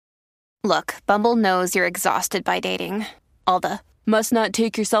Look, Bumble knows you're exhausted by dating. All the must not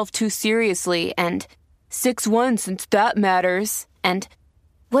take yourself too seriously and 6'1" since that matters. And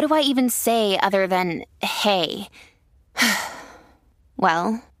what do I even say other than hey?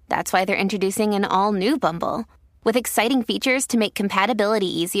 Well, that's why they're introducing an all-new Bumble with exciting features to make compatibility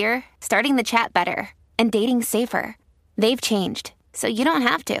easier, starting the chat better, and dating safer. They've changed, so you don't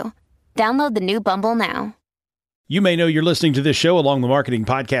have to. Download the new Bumble now. You may know you're listening to this show along the Marketing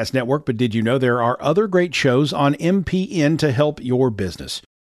Podcast Network, but did you know there are other great shows on MPN to help your business?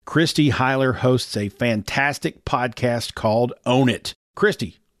 Christy Heiler hosts a fantastic podcast called Own It.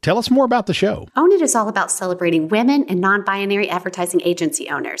 Christy, tell us more about the show. Own It is all about celebrating women and non-binary advertising agency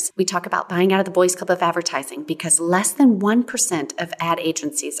owners. We talk about buying out of the Boys Club of Advertising because less than 1% of ad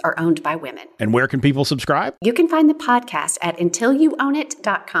agencies are owned by women. And where can people subscribe? You can find the podcast at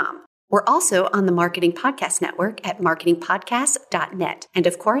untilyouownit.com. We're also on the Marketing Podcast Network at marketingpodcast.net. And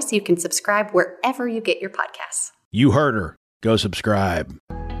of course, you can subscribe wherever you get your podcasts. You heard her. Go subscribe.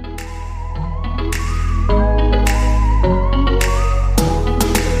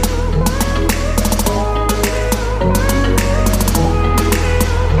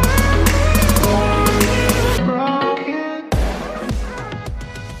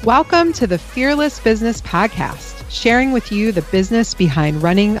 Welcome to the Fearless Business Podcast, sharing with you the business behind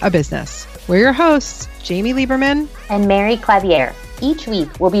running a business. We're your hosts, Jamie Lieberman and Mary Clavier. Each week,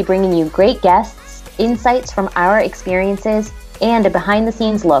 we'll be bringing you great guests, insights from our experiences, and a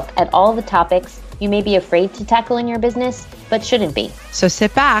behind-the-scenes look at all the topics you may be afraid to tackle in your business, but shouldn't be. So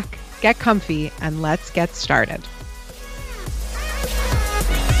sit back, get comfy, and let's get started.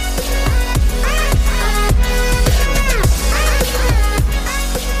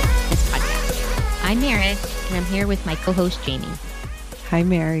 I'm Meredith, and I'm here with my co-host, Jamie. Hi,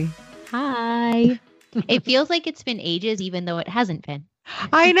 Mary. Hi. It feels like it's been ages, even though it hasn't been.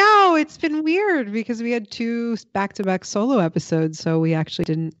 I know. It's been weird because we had 2 back-to-back solo episodes, so we actually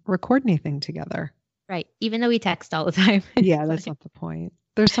didn't record anything together. Right. Even though we text all the time. Yeah, that's not the point.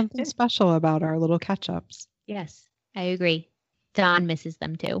 There's something special about our little catch-ups. Yes, I agree. Dawn misses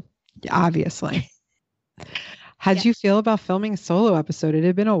them too. Obviously. How'd you feel about filming a solo episode? It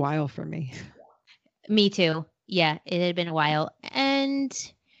had been a while for me. Me too. Yeah, it had been a while. And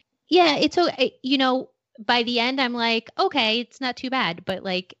yeah, it's okay. You know, by the end, I'm like, okay, it's not too bad. But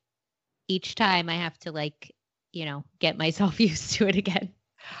like each time I have to like, you know, get myself used to it again.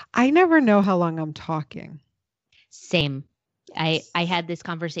 I never know how long I'm talking. Same. I had this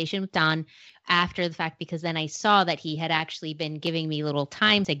conversation with Don after the fact because then I saw that he had actually been giving me little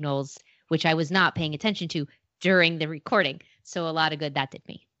time signals, which I was not paying attention to during the recording. So a lot of good that did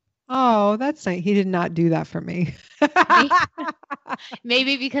me. Oh, that's nice. He did not do that for me.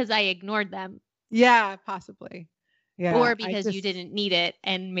 Maybe because I ignored them. Yeah, possibly. Yeah. Or because you didn't need it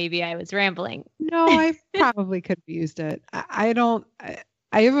and maybe I was rambling. No, I probably could have used it. I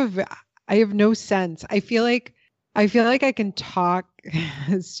have no sense. I feel like I can talk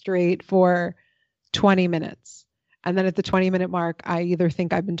straight for 20 minutes. And then at the 20-minute mark, I either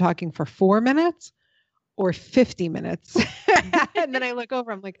think I've been talking for 4 minutes or 50 minutes. And then I look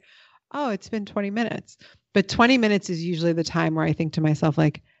over, I'm like, oh, it's been 20 minutes. But 20 minutes is usually the time where I think to myself,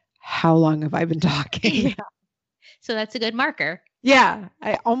 like, how long have I been talking? Yeah. So that's a good marker. Yeah.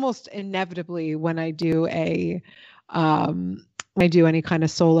 I almost inevitably, when I do any kind of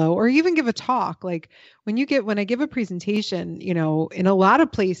solo or even give a talk, like when I give a presentation, you know, in a lot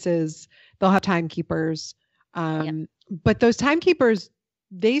of places, they'll have timekeepers. But those timekeepers,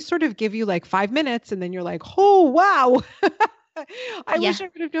 they sort of give you like 5 minutes and then you're like, oh, wow. I wish I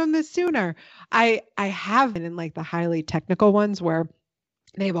would have known this sooner. I have been in like the highly technical ones where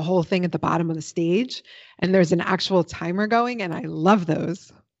they have a whole thing at the bottom of the stage and there's an actual timer going. And I love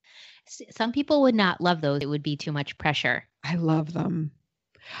those. Some people would not love those. It would be too much pressure. I love them.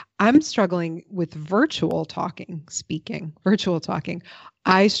 I'm struggling with virtual talking.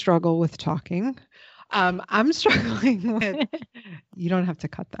 I struggle with talking. I'm struggling with, you don't have to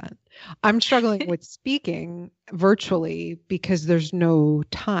cut that. I'm struggling with speaking virtually because there's no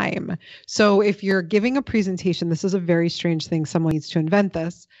time. So if you're giving a presentation, this is a very strange thing. Someone needs to invent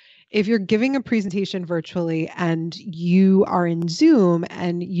this. If you're giving a presentation virtually and you are in Zoom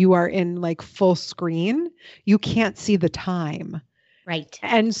and you are in like full screen, you can't see the time. Right.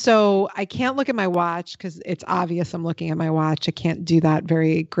 And so I can't look at my watch because it's obvious I'm looking at my watch. I can't do that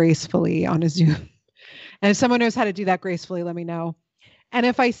very gracefully on a Zoom. And if someone knows how to do that gracefully, let me know. And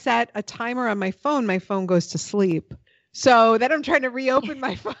if I set a timer on my phone goes to sleep. So then I'm trying to reopen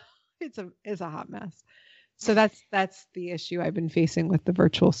my phone. It's a hot mess. So that's the issue I've been facing with the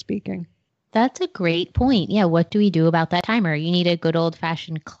virtual speaking. That's a great point. Yeah. What do we do about that timer? You need a good old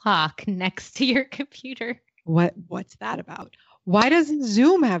fashioned clock next to your computer. What's that about? Why doesn't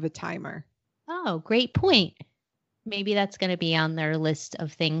Zoom have a timer? Oh, great point. Maybe that's going to be on their list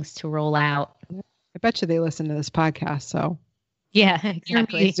of things to roll out. I bet you they listen to this podcast. So yeah, hear me,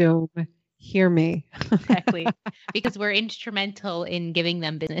 exactly. Zoom. Hear me. Exactly. Because we're instrumental in giving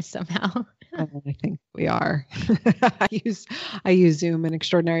them business somehow. I think we are. I use Zoom an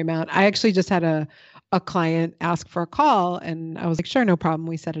extraordinary amount. I actually just had a client ask for a call and I was like, sure, no problem.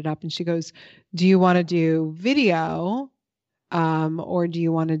 We set it up. And she goes, do you want to do video? Or do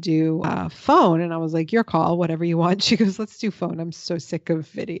you want to do phone? And I was like, your call, whatever you want. She goes, let's do phone. I'm so sick of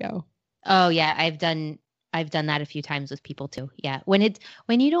video. Oh yeah. I've done that a few times with people too. Yeah. When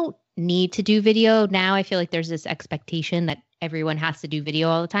you don't need to do video now, I feel like there's this expectation that everyone has to do video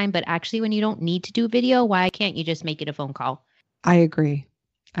all the time. But actually, when you don't need to do video, why can't you just make it a phone call? I agree.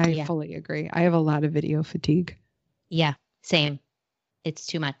 I fully agree. I have a lot of video fatigue. Yeah, same. It's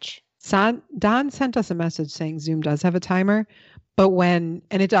too much. Don sent us a message saying Zoom does have a timer, but when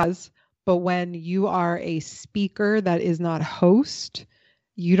you are a speaker that is not host,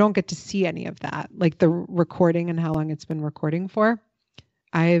 you don't get to see any of that, like the recording and how long it's been recording for.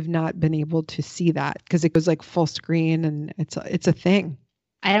 I have not been able to see that because it goes like full screen and it's a thing.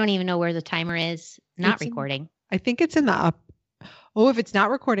 I don't even know where the timer is. Not recording. I think it's in the up. Oh, if it's not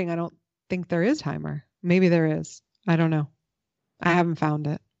recording, I don't think there is timer. Maybe there is. I don't know. I haven't found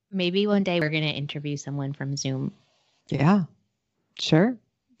it. Maybe one day we're going to interview someone from Zoom. Yeah, sure.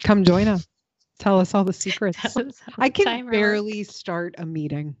 Come join us. Tell us all the secrets. I can barely start a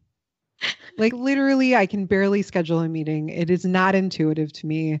meeting. Like literally, I can barely schedule a meeting. It is not intuitive to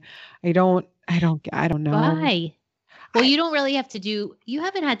me. I don't know. Why? Well, you don't really have to do, you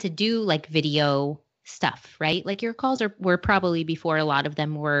haven't had to do like video stuff, right? Like your calls were probably before a lot of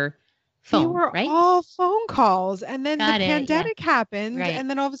them were phone, they were right? all phone calls. And then the pandemic happened. Right. And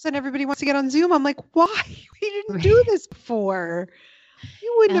then all of a sudden everybody wants to get on Zoom. I'm like, why? We didn't do this before.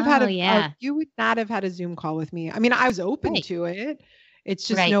 You wouldn't have had you would not have had a Zoom call with me. I mean, I was open to it. It's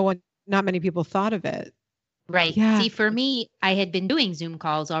just not many people thought of it. Right. Yeah. See, for me, I had been doing Zoom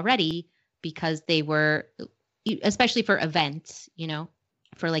calls already because they were, especially for events,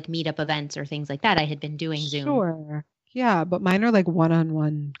 for like meetup events or things like that, I had been doing Zoom. Sure. Yeah. But mine are like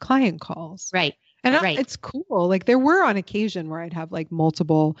one-on-one client calls. Right. And it's cool. Like there were on occasion where I'd have like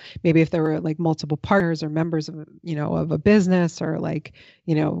multiple, maybe if there were like multiple partners or members of, of a business or like,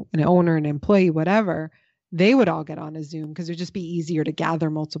 an owner, an employee, whatever, they would all get on a Zoom because it would just be easier to gather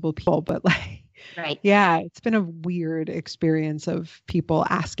multiple people. But like, yeah, it's been a weird experience of people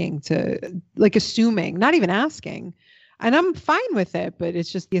asking to like assuming, not even asking. And I'm fine with it, but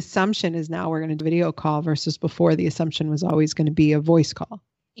it's just the assumption is now we're going to do a video call versus before the assumption was always going to be a voice call.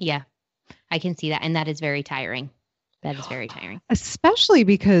 Yeah. I can see that. And that is very tiring. That is very tiring. Especially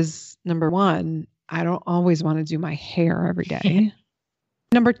because number one, I don't always want to do my hair every day.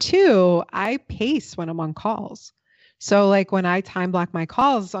 Number two, I pace when I'm on calls. So like when I time block my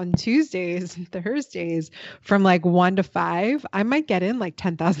calls on Tuesdays and Thursdays from like 1 to 5, I might get in like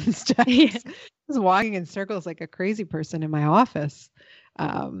 10,000 steps. Yeah. Just walking in circles like a crazy person in my office.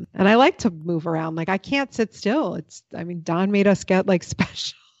 And I like to move around. Like I can't sit still. Don made us get like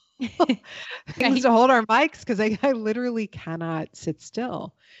special things to hold our mics because I literally cannot sit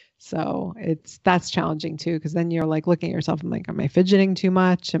still. So that's challenging too, because then you're like looking at yourself and like, am I fidgeting too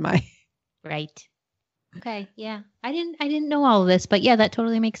much? Am I? Right. Okay. Yeah. I didn't know all of this, but yeah, that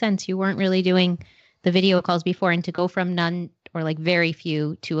totally makes sense. You weren't really doing the video calls before, and to go from none or like very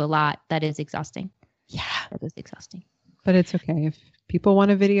few to a lot, that is exhausting. Yeah. That is exhausting. But it's okay. If people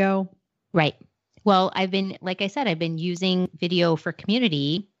want a video. Right. Well, like I said, I've been using video for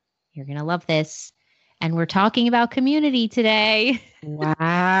community. You're going to love this. And we're talking about community today.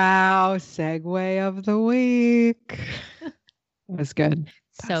 Wow. Segue of the week. That was good.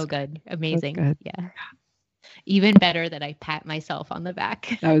 So good. Amazing. Good. Yeah. Even better that I pat myself on the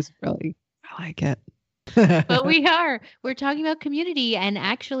back. That was really, I like it. But we're talking about community, and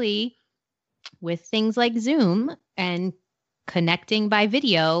actually with things like Zoom and connecting by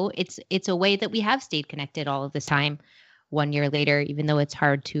video, it's a way that we have stayed connected all of this time 1 year later, even though it's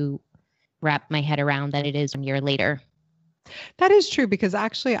hard to wrap my head around that it is 1 year later. That is true, because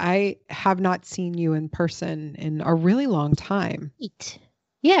actually I have not seen you in person in a really long time. Right.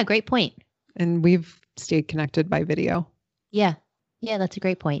 Yeah, great point. And we've stayed connected by video. Yeah. Yeah, that's a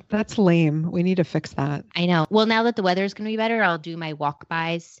great point. That's lame. We need to fix that. I know. Well, now that the weather's going to be better, I'll do my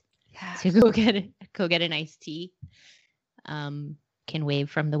walk-bys to go get an iced tea. Can wave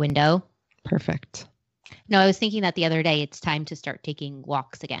from the window. Perfect. No, I was thinking that the other day. It's time to start taking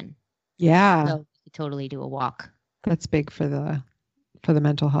walks again. Yeah. So we could totally do a walk. That's big for the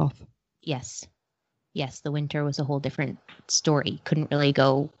mental health. Yes. Yes. The winter was a whole different story. Couldn't really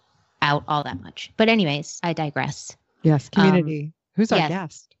go out all that much. But anyways, I digress. Yes. Community. Who's our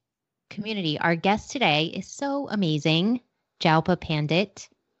guest? Community. Our guest today is so amazing. Jalpa Pandit.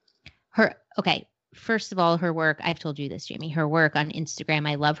 First of all, her work, I've told you this, Jamie, her work on Instagram,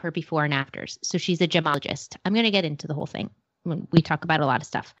 I love her before and afters. So she's a gemologist. I'm going to get into the whole thing when we talk about a lot of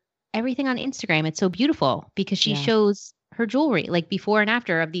stuff. Everything on Instagram, it's so beautiful because she shows her jewelry, like before and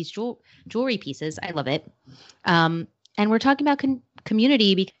after of these jewelry pieces. I love it. And we're talking about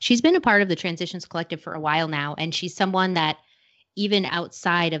community because she's been a part of the Transitions Collective for a while now. And she's someone that even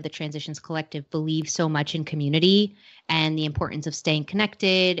outside of the Transitions Collective believes so much in community and the importance of staying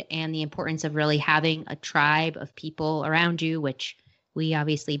connected and the importance of really having a tribe of people around you, which we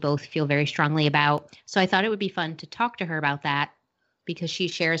obviously both feel very strongly about. So I thought it would be fun to talk to her about that because she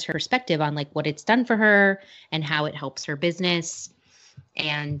shares her perspective on like what it's done for her and how it helps her business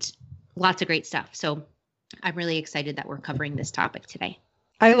and lots of great stuff. So I'm really excited that we're covering this topic today.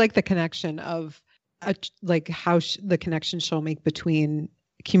 I like the connection of the connection she'll make between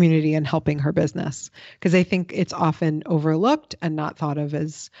community and helping her business, because I think it's often overlooked and not thought of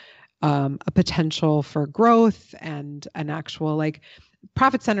as a potential for growth and an actual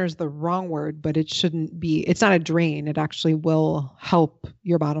profit center is the wrong word, but it's not a drain. It actually will help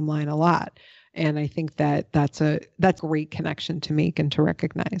your bottom line a lot. And I think that's a great connection to make and to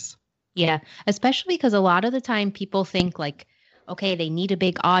recognize. Yeah, especially because a lot of the time people think like, okay, they need a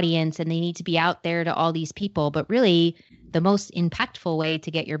big audience and they need to be out there to all these people. But really, the most impactful way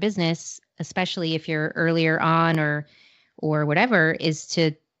to get your business, especially if you're earlier on or whatever, is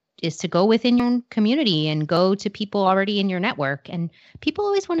to go within your own community and go to people already in your network. And people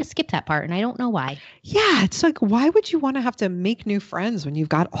always want to skip that part. And I don't know why. Yeah. It's like, why would you want to have to make new friends when you've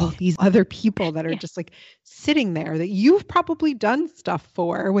got all these other people that are just like sitting there that you've probably done stuff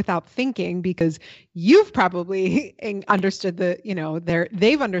for without thinking, because you've probably understood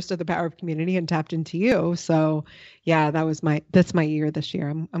they've understood the power of community and tapped into you. So yeah, that's my year this year.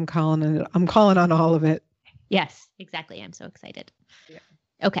 I'm calling on all of it. Yes, exactly. I'm so excited. Yeah.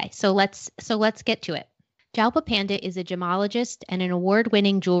 Okay, so let's get to it. Jalpa Pandit is a gemologist and an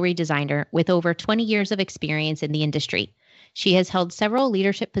award-winning jewelry designer with over 20 years of experience in the industry. She has held several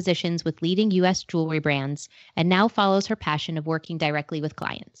leadership positions with leading U.S. jewelry brands and now follows her passion of working directly with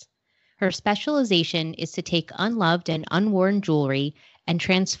clients. Her specialization is to take unloved and unworn jewelry and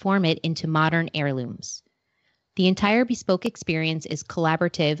transform it into modern heirlooms. The entire bespoke experience is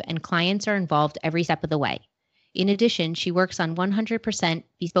collaborative and clients are involved every step of the way. In addition, she works on 100%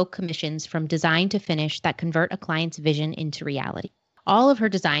 bespoke commissions from design to finish that convert a client's vision into reality. All of her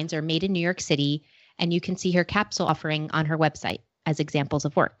designs are made in New York City, and you can see her capsule offering on her website as examples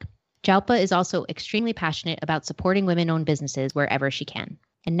of work. Jalpa is also extremely passionate about supporting women-owned businesses wherever she can.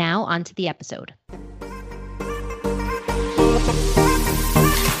 And now on to the episode.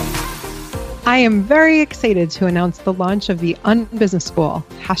 I am very excited to announce the launch of the Business School,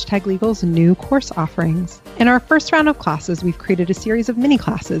 #Legal's new course offerings. In our first round of classes, we've created a series of mini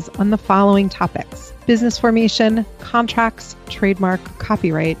classes on the following topics: business formation, contracts, trademark,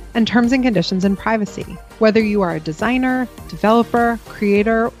 copyright, and terms and conditions and privacy. Whether you are a designer, developer,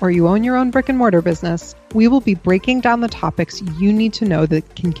 creator, or you own your own brick and mortar business, we will be breaking down the topics you need to know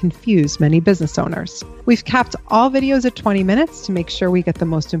that can confuse many business owners. We've capped all videos at 20 minutes to make sure we get the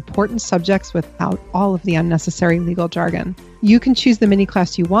most important subjects without all of the unnecessary legal jargon. You can choose the mini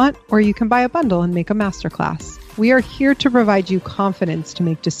class you want, or you can buy a bundle and make a masterclass. We are here to provide you confidence to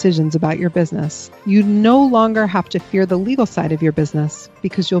make decisions about your business. You no longer have to fear the legal side of your business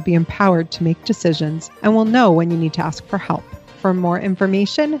because you'll be empowered to make decisions and will know when you need to ask for help. For more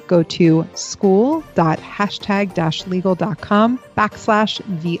information, go to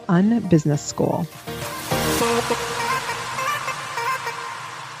school.#legal.com/the-unbusinessschool.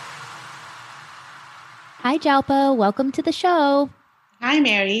 Hi, Jalpa. Welcome to the show. Hi,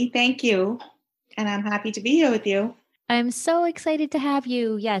 Mary. Thank you. And I'm happy to be here with you. I'm so excited to have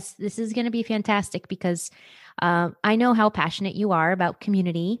you. Yes, this is going to be fantastic because I know how passionate you are about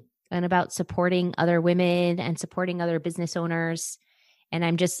community and about supporting other women and supporting other business owners. And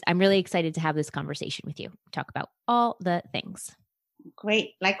I'm really excited to have this conversation with you. Talk about all the things.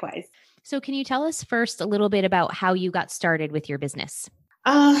 Great. Likewise. So can you tell us first a little bit about how you got started with your business?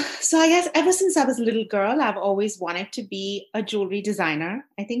 So I guess ever since I was a little girl, I've always wanted to be a jewelry designer.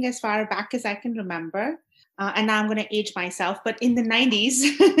 I think as far back as I can remember. And now I'm going to age myself, but in the 90s,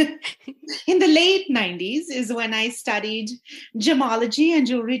 in the late 90s is when I studied gemology and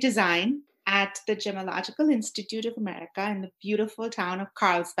jewelry design. at the Gemological Institute of America in the beautiful town of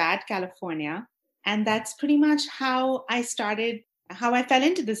Carlsbad, California. And that's pretty much how I fell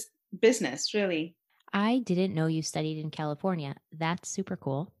into this business, really. I didn't know you studied in California. That's super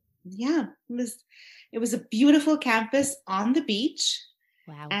cool. Yeah, it was a beautiful campus on the beach.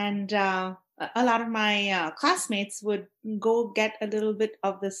 Wow. And a lot of my classmates would go get a little bit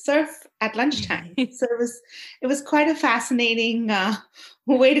of the surf at lunchtime. So it was quite a fascinating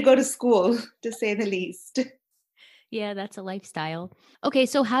way to go to school, to say the least. Yeah, that's a lifestyle. Okay,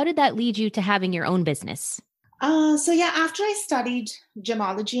 so how did that lead you to having your own business? After I studied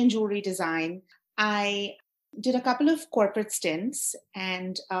gemology and jewelry design, I did a couple of corporate stints,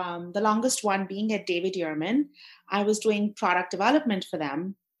 and the longest one being at David Yurman. I was doing product development for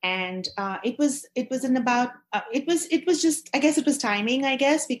them, and it was just, I guess it was timing,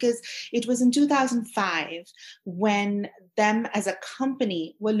 because it was in 2005 when them as a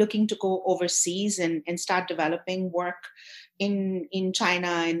company were looking to go overseas and start developing work in China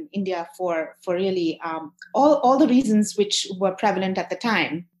and India for really all the reasons which were prevalent at the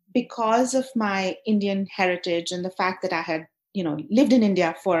time. Because of my Indian heritage and the fact that I had, lived in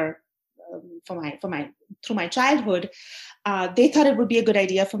India through my childhood, they thought it would be a good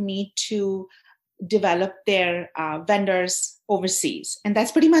idea for me to develop their vendors overseas. And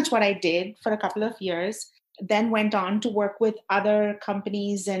that's pretty much what I did for a couple of years. Then went on to work with other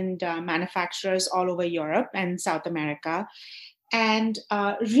companies and manufacturers all over Europe and South America. And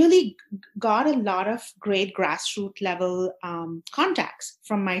really got a lot of great grassroots level contacts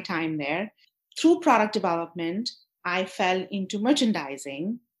from my time there. Through product development, I fell into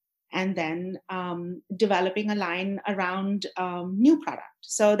merchandising and then developing a line around new product.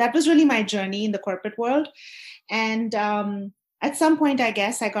 So that was really my journey in the corporate world. And at some point, I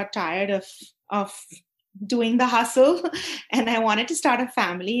guess I got tired of doing the hustle and I wanted to start a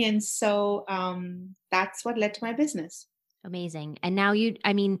family. And so that's what led to my business. Amazing. And now you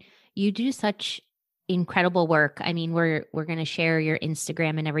do such incredible work. I mean, we're going to share your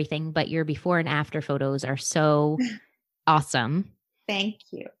Instagram and everything, but your before and after photos are so awesome. Thank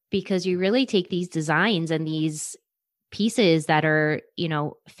you. Because you really take these designs and these pieces that are,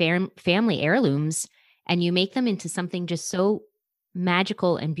 family heirlooms, and you make them into something just so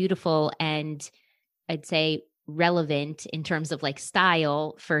magical and beautiful, and I'd say relevant in terms of like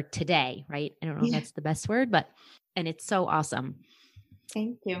style for today, right? I don't know if that's the best word, and it's so awesome.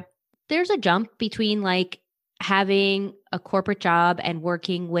 Thank you. There's a jump between like having a corporate job and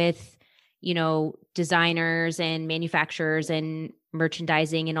working with, designers and manufacturers and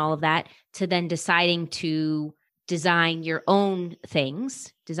merchandising and all of that, to then deciding to design your own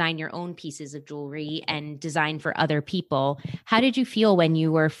things, design your own pieces of jewelry and design for other people. How did you feel when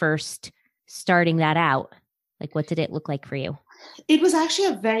you were first starting that out? Like, what did it look like for you? It was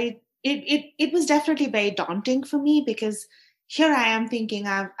actually it was definitely very daunting for me, because here I am thinking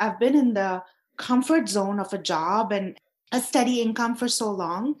I've been in the comfort zone of a job and a steady income for so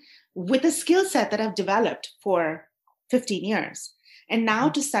long with a skill set that I've developed for 15 years. And now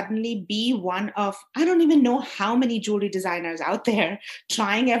to suddenly be one of, I don't even know how many jewelry designers out there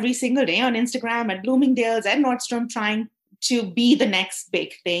trying every single day on Instagram, at Bloomingdale's, at Nordstrom, trying to be the next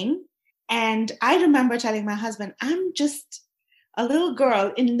big thing. And I remember telling my husband, I'm just a little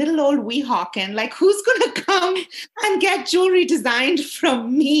girl in little old Weehawken, like, who's going to come and get jewelry designed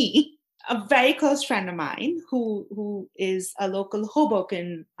from me? A very close friend of mine who is a local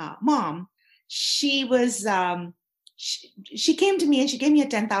Hoboken mom, she was, she came to me and she gave me a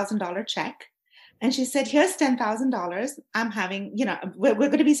 $10,000 check. And she said, here's $10,000. I'm having, we're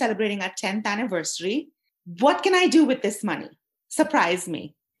going to be celebrating our 10th anniversary. What can I do with this money? Surprise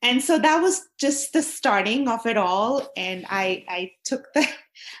me. And so that was just the starting of it all. And I took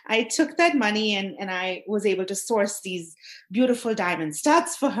that money and I was able to source these beautiful diamond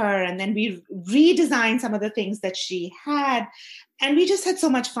studs for her. And then we redesigned some of the things that she had. And we just had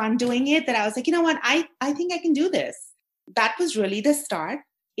so much fun doing it that I was like, you know what? I think I can do this. That was really the start.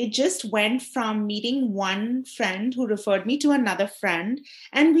 It just went from meeting one friend who referred me to another friend.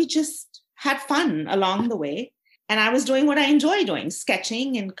 And we just had fun along the way. And I was doing what I enjoy doing,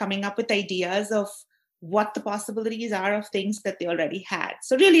 sketching and coming up with ideas of what the possibilities are of things that they already had.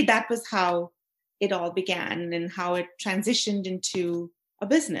 So really, that was how it all began and how it transitioned into a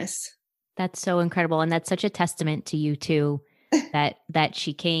business. That's so incredible. And that's such a testament to you too, that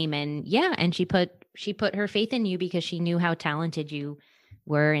she came and she put her faith in you because she knew how talented you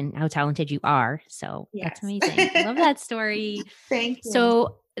were and how talented you are. So That's amazing. I love that story. Thank you.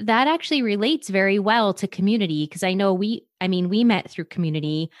 So that actually relates very well to community, because I know we met through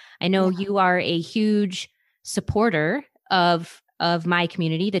community. I know you are a huge supporter of of my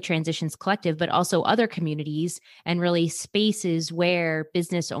community, the Transitions Collective, but also other communities and really spaces where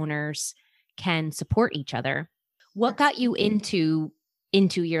business owners can support each other. What got you into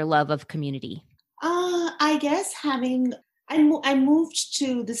your love of community? I guess I moved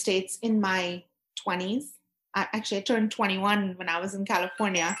to the States in my 20s. Actually, I turned 21 when I was in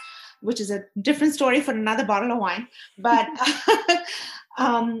California, which is a different story for another bottle of wine. But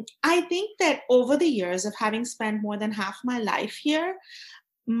I think that over the years of having spent more than half my life here,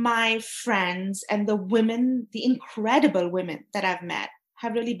 my friends and the incredible women that I've met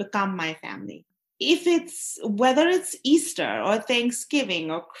have really become my family. Whether it's Easter or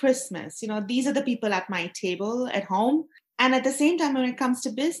Thanksgiving or Christmas, these are the people at my table at home. And at the same time, when it comes to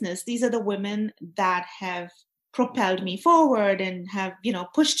business, these are the women that have propelled me forward and have,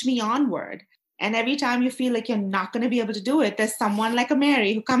 pushed me onward. And every time you feel like you're not going to be able to do it, there's someone like a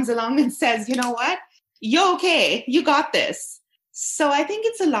Mary who comes along and says, you know what, you're okay, you got this. So I think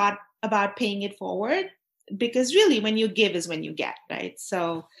it's a lot about paying it forward, because really when you give is when you get, right?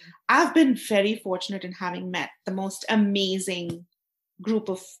 So I've been very fortunate in having met the most amazing group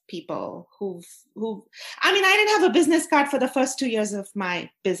of people I didn't have a business card for the first 2 years of my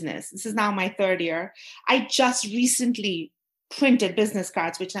business. This is now my third year. I just recently printed business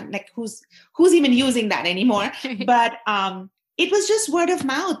cards, which I'm like, who's even using that anymore? But it was just word of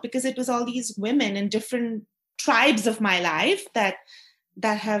mouth, because it was all these women in different tribes of my life that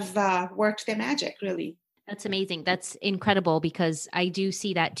have worked their magic, really. That's amazing. That's incredible, because I do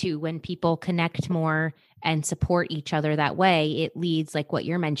see that too. When people connect more and support each other that way, it leads, like what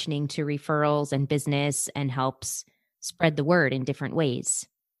you're mentioning, to referrals and business, and helps spread the word in different ways.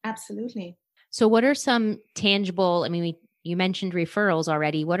 Absolutely. So what are some tangible, you mentioned referrals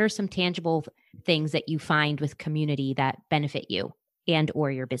already. What are some tangible things that you find with community that benefit you and or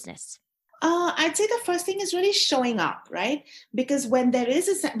your business? I'd say the first thing is really showing up, right? Because when there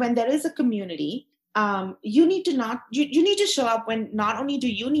is a community, you need to show up when not only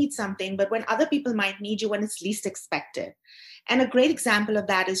do you need something, but when other people might need you when it's least expected. And a great example of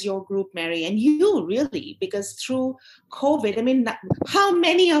that is your group, Mary, and you really, because through COVID, how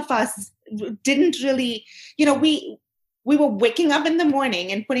many of us didn't really, we were waking up in the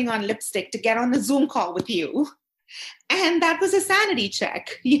morning and putting on lipstick to get on the Zoom call with you. And that was a sanity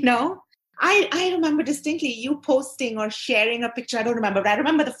check, I remember distinctly you posting or sharing a picture. I don't remember, but I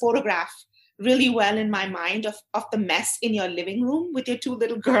remember the photograph really well in my mind of the mess in your living room with your two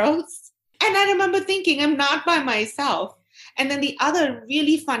little girls. And I remember thinking, I'm not by myself. And then the other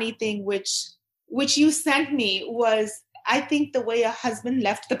really funny thing, which you sent me, was, I think, the way your husband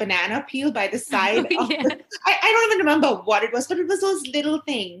left the banana peel by the side. Yeah. I don't even remember what it was, but it was those little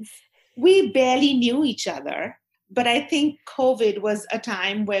things. We barely knew each other. But I think COVID was a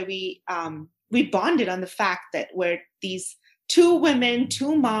time where we bonded on the fact that we're these two women,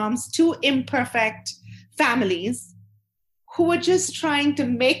 two moms, two imperfect families who were just trying to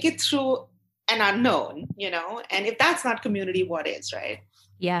make it through an unknown, and if that's not community, what is, right?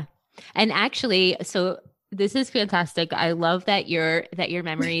 Yeah. And actually, so this is fantastic. I love that your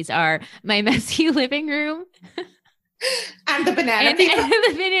memories are my messy living room. And the banana peel. And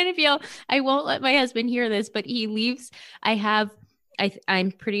the banana peel. I won't let my husband hear this, but he leaves.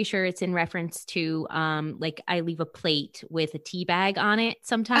 I'm pretty sure it's in reference to I leave a plate with a tea bag on it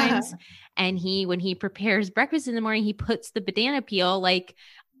sometimes. Uh-huh. And when he prepares breakfast in the morning, he puts the banana peel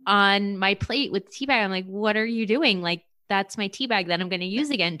on my plate with the tea bag. I'm like, what are you doing? That's my tea bag that I'm going to use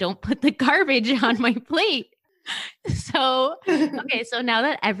again. Don't put the garbage on my plate. So, okay. So now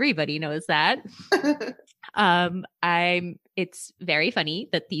that everybody knows that, it's very funny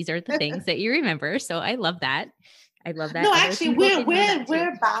that these are the things that you remember. So I love that. No, actually,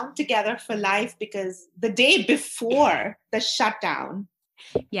 we're bound together for life, because the day before the shutdown,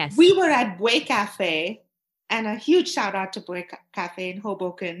 yes, we were at Buey Cafe, and a huge shout out to Buey Cafe in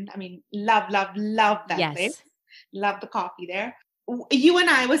Hoboken. Love that place. Love the coffee there. You and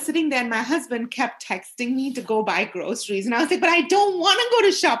I were sitting there, and my husband kept texting me to go buy groceries. And I was like, but I don't want to go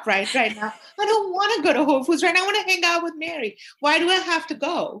to ShopRite right now. I don't want to go to Whole Foods right now. I want to hang out with Mary. Why do I have to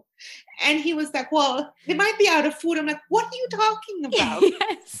go? And he was like, well, they might be out of food. I'm like, what are you talking about?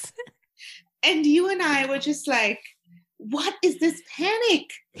 Yes. And you and I were just like, what is this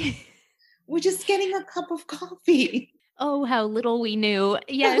panic? We're just getting a cup of coffee. Oh, how little we knew.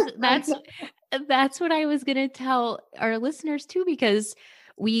 Yes, that's what I was going to tell our listeners too, because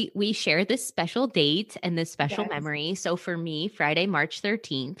we share this special date and this special memory. So for me, Friday, March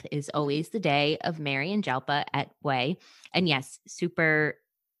 13th is always the day of Mary and Jalpa at Buey. And yes, super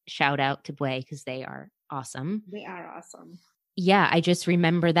shout out to Buey, because they are awesome. They are awesome. yeah, I just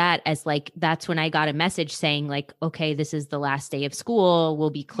remember that as like, that's when I got a message saying like, okay, this is the last day of school. We'll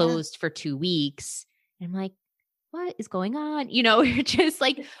be closed for 2 weeks. And I'm like, what is going on? We're just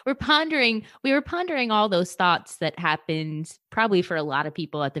like, we were pondering all those thoughts that happened probably for a lot of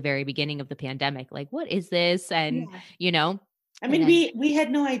people at the very beginning of the pandemic. Like, what is this? And, Yeah. I and mean, then, we had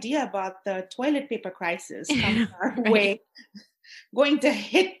no idea about the toilet paper crisis coming our right, way, going to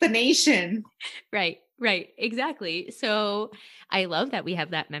hit the nation. right, exactly. So I love that we have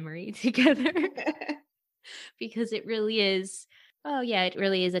that memory together because it really is. Oh yeah, it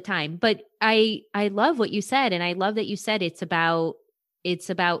really is a time. But I love what you said, and I love that you said it's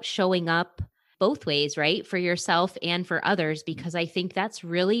about showing up both ways, right? For yourself and for others, because I think that's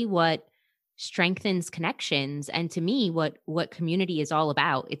really what strengthens connections, and to me what community is all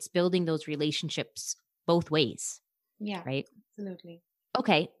about. It's building those relationships both ways, Yeah, right? absolutely.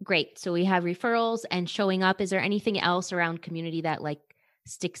 Okay, great. So we have referrals and showing up. Is there anything else around community that like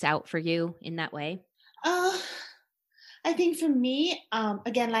sticks out for you in that way? Uh, I think for me,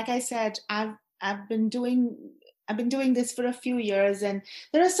 again, like I said, I've been doing this for a few years, and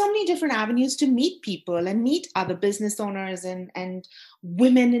there are so many different avenues to meet people and meet other business owners and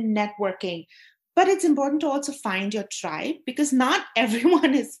women in networking. But it's important to also find your tribe, because not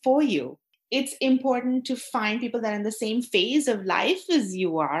everyone is for you. It's important to find people that are in the same phase of life as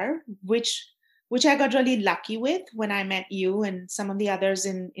you are, which I got really lucky with when I met you and some of the others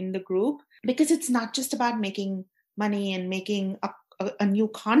in the group, because it's not just about making money and making a new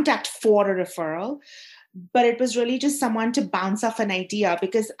contact for a referral, but it was really just someone to bounce off an idea.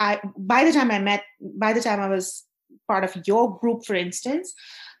 Because by the time I was part of your group, for instance,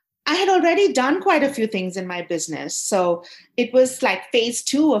 I had already done quite a few things in my business. So it was like phase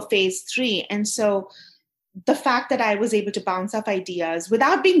 2 or phase 3. And so the fact that I was able to bounce off ideas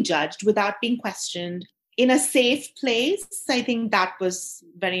without being judged, without being questioned, in a safe place, I think that was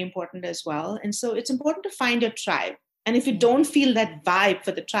very important as well. And so it's important to find your tribe. And if you don't feel that vibe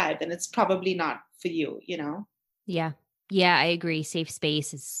for the tribe, then it's probably not for you. Yeah. Yeah, I agree. Safe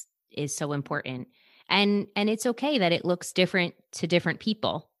space is so important. And it's okay that it looks different to different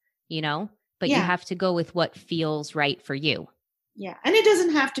people, but you Yeah. have to go with what feels right for you. Yeah. And it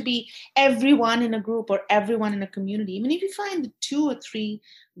doesn't have to be everyone in a group or everyone in a community. Even if you find the 2 or 3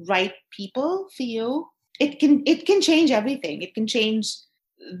 right people for you, it can change everything. It can change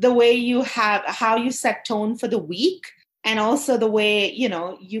the way how you set tone for the week, and also the way,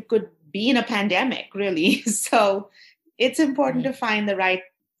 you could be in a pandemic, really. So it's important to find the right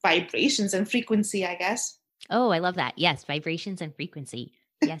vibrations and frequency, I guess. Oh, I love that. Yes, vibrations and frequency.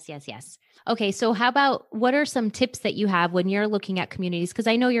 Yes, yes, yes. Okay, so how about what are some tips that you have when you're looking at communities? Because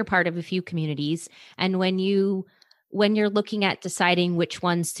I know you're part of a few communities, and when you're looking at deciding which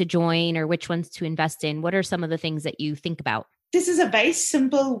ones to join or which ones to invest in, what are some of the things that you think about? This is a very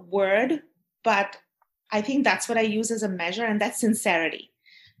simple word, but I think that's what I use as a measure, and that's sincerity,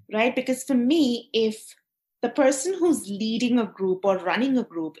 right? Because for me, if the person who's leading a group or running a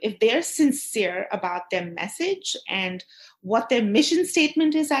group, if they're sincere about their message and what their mission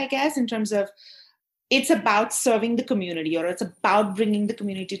statement is, I guess, in terms of it's about serving the community, or it's about bringing the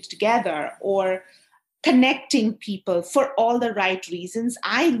community together, or connecting people for all the right reasons,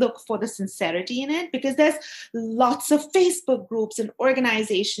 I look for the sincerity in it, because there's lots of Facebook groups and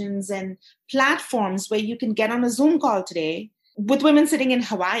organizations and platforms where you can get on a Zoom call today with women sitting in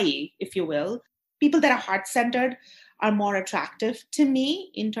Hawaii, if you will. People that are heart-centered are more attractive to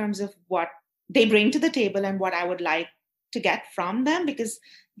me in terms of what they bring to the table and what I would like to get from them, because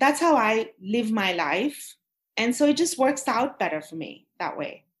that's how I live my life. And so it just works out better for me that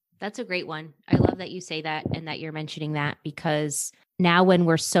way. That's a great one. I love that you say that and that you're mentioning that, because now when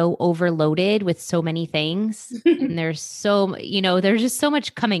we're so overloaded with so many things and there's just so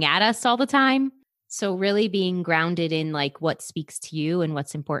much coming at us all the time. So really being grounded in like what speaks to you and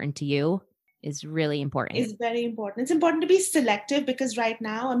what's important to you is really important. It's very important. It's important to be selective, because right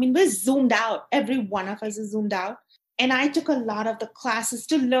now, I mean, we're zoomed out. Every one of us is zoomed out. And I took a lot of the classes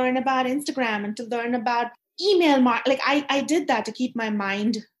to learn about Instagram and to learn about email marketing. Like I did that to keep my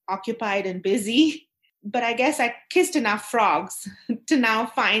mind occupied and busy. But I guess I kissed enough frogs to now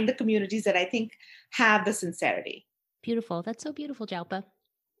find the communities that I think have the sincerity. Beautiful. That's so beautiful, Jalpa.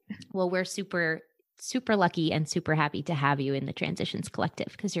 Well, we're super, super lucky and super happy to have you in the Transitions Collective,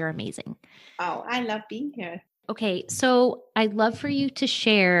 because you're amazing. Oh, I love being here. Okay. So I'd love for you to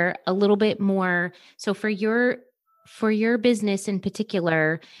share a little bit more. So for your business in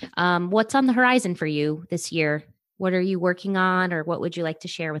particular, what's on the horizon for you this year? What are you working on, or what would you like to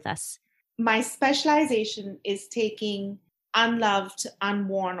share with us? My specialization is taking unloved,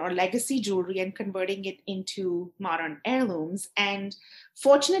 unworn, or legacy jewelry and converting it into modern heirlooms. And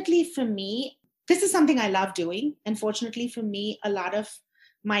fortunately for me, this is something I love doing. And fortunately for me, a lot of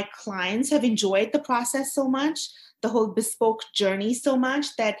my clients have enjoyed the process so much, the whole bespoke journey so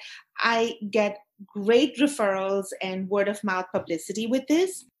much, that I get great referrals and word of mouth publicity with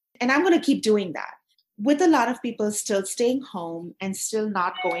this. And I'm going to keep doing that. With a lot of people still staying home and still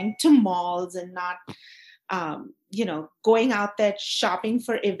not going to malls and not, going out there shopping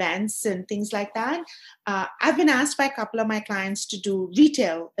for events and things like that. I've been asked by a couple of my clients to do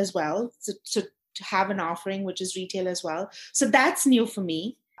retail as well. So to have an offering, which is retail as well. So that's new for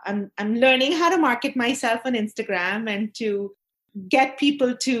me. I'm learning how to market myself on Instagram and to get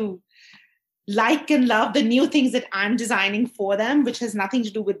people to like and love the new things that I'm designing for them, which has nothing to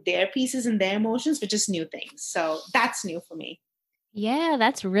do with their pieces and their emotions, but just new things. So that's new for me. Yeah,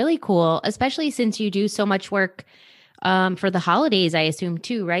 that's really cool, especially since you do so much work for the holidays, I assume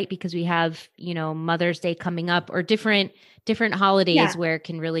too, right? Because we have, Mother's Day coming up or different holidays where it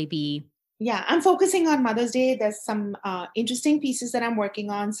can really be. Yeah, I'm focusing on Mother's Day. There's some interesting pieces that I'm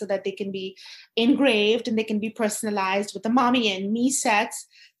working on so that they can be engraved and they can be personalized with the mommy and me sets,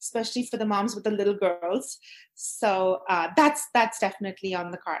 especially for the moms with the little girls. So that's definitely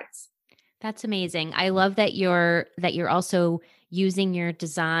on the cards. That's amazing. I love that you're also using your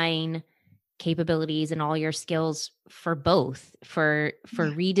design capabilities and all your skills for both, for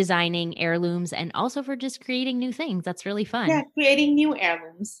redesigning heirlooms and also for just creating new things. That's really fun. Yeah, creating new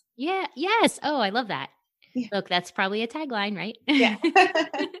heirlooms. Yeah. Yes. Oh, I love that. Yeah. Look, that's probably a tagline, right? Yeah.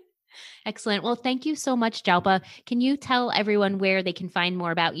 Excellent. Well, thank you so much, Jalpa. Can you tell everyone where they can find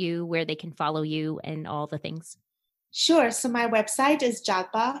more about you, where they can follow you and all the things? Sure. So my website is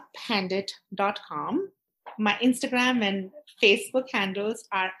jalpapandit.com. My Instagram and Facebook handles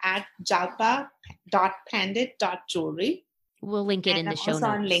are at jalpa.pandit.jewelry. We'll link it in the show notes.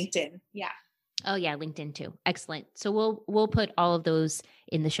 Also on LinkedIn. Yeah. Oh yeah, LinkedIn too. Excellent. So we'll put all of those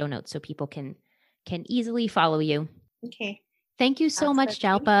in the show notes so people can easily follow you. Okay. Thank you so much,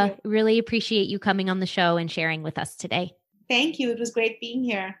 Jalpa. Really appreciate you coming on the show and sharing with us today. Thank you. It was great being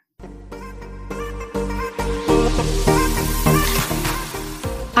here.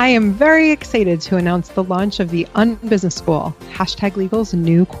 I am very excited to announce the launch of the Business School, #Legal's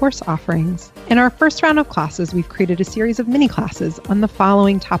new course offerings. In our first round of classes, we've created a series of mini classes on the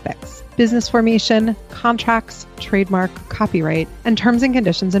following topics: business formation, contracts, trademark, copyright, and terms and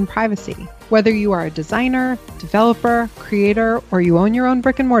conditions and privacy. Whether you are a designer, developer, creator, or you own your own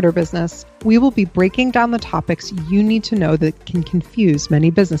brick and mortar business, we will be breaking down the topics you need to know that can confuse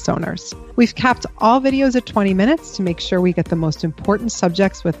many business owners. We've capped all videos at 20 minutes to make sure we get the most important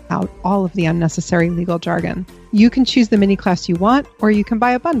subjects without all of the unnecessary legal jargon. You can choose the mini class you want, or you can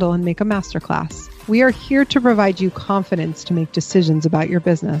buy a bundle and make a masterclass. We are here to provide you confidence to make decisions about your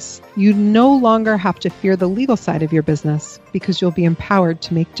business. You no longer have to fear the legal side of your business because you'll be empowered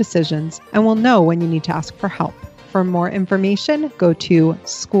to make decisions and will know when you need to ask for help. For more information, go to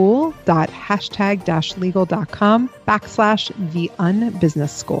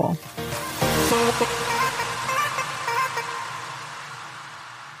school.#legal.com/the-unbusinessschool.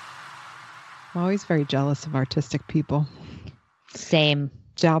 I'm always very jealous of artistic people. Same.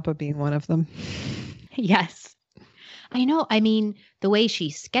 Jalpa being one of them. Yes. I know. I mean, the way she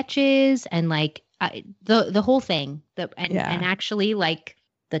sketches and like the whole thing, and actually like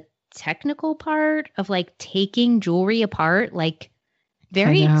the technical part of like taking jewelry apart, like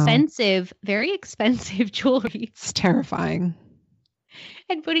very expensive jewelry. It's terrifying.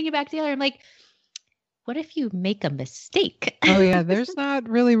 And putting it back together. I'm like, what if you make a mistake? Oh yeah, there's not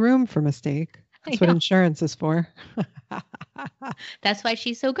really room for mistake. That's what insurance is for. That's why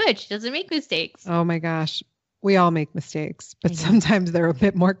she's so good. She doesn't make mistakes. Oh my gosh. We all make mistakes, but sometimes they're a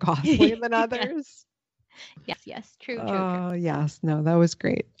bit more costly than others. Yes. True. Oh, yes. No, that was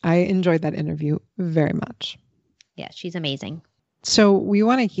great. I enjoyed that interview very much. Yeah, she's amazing. So we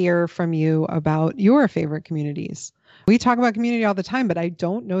want to hear from you about your favorite communities. We talk about community all the time, but I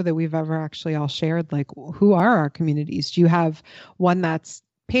don't know that we've ever actually all shared, like, who are our communities? Do you have one that's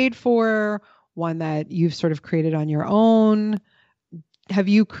paid for, one that you've sort of created on your own? Have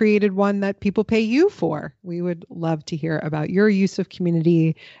you created one that people pay you for? We would love to hear about your use of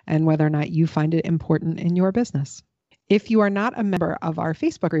community and whether or not you find it important in your business. If you are not a member of our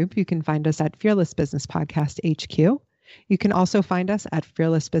Facebook group, you can find us at Fearless Business Podcast HQ. You can also find us at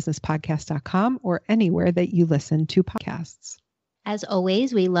fearlessbusinesspodcast.com or anywhere that you listen to podcasts. As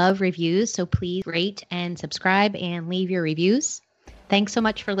always, we love reviews, so please rate and subscribe and leave your reviews. Thanks so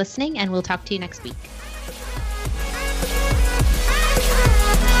much for listening, and we'll talk to you next week.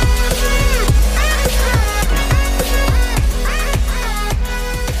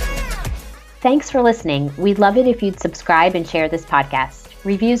 Thanks for listening. We'd love it if you'd subscribe and share this podcast.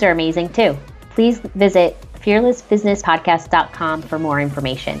 Reviews are amazing too. Please visit fearlessbusinesspodcast.com for more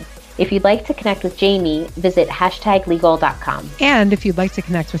information. If you'd like to connect with Jamie, visit #legal.com. And if you'd like to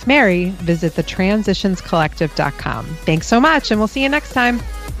connect with Mary, visit thetransitionscollective.com. Thanks so much, and we'll see you next time.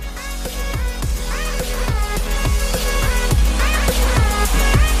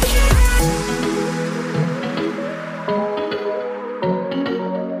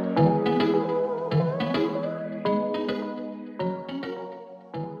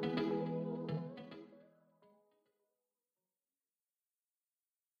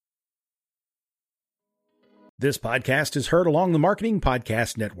 This podcast is heard along the Marketing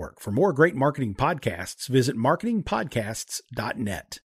Podcast Network. For more great marketing podcasts, visit marketingpodcasts.net.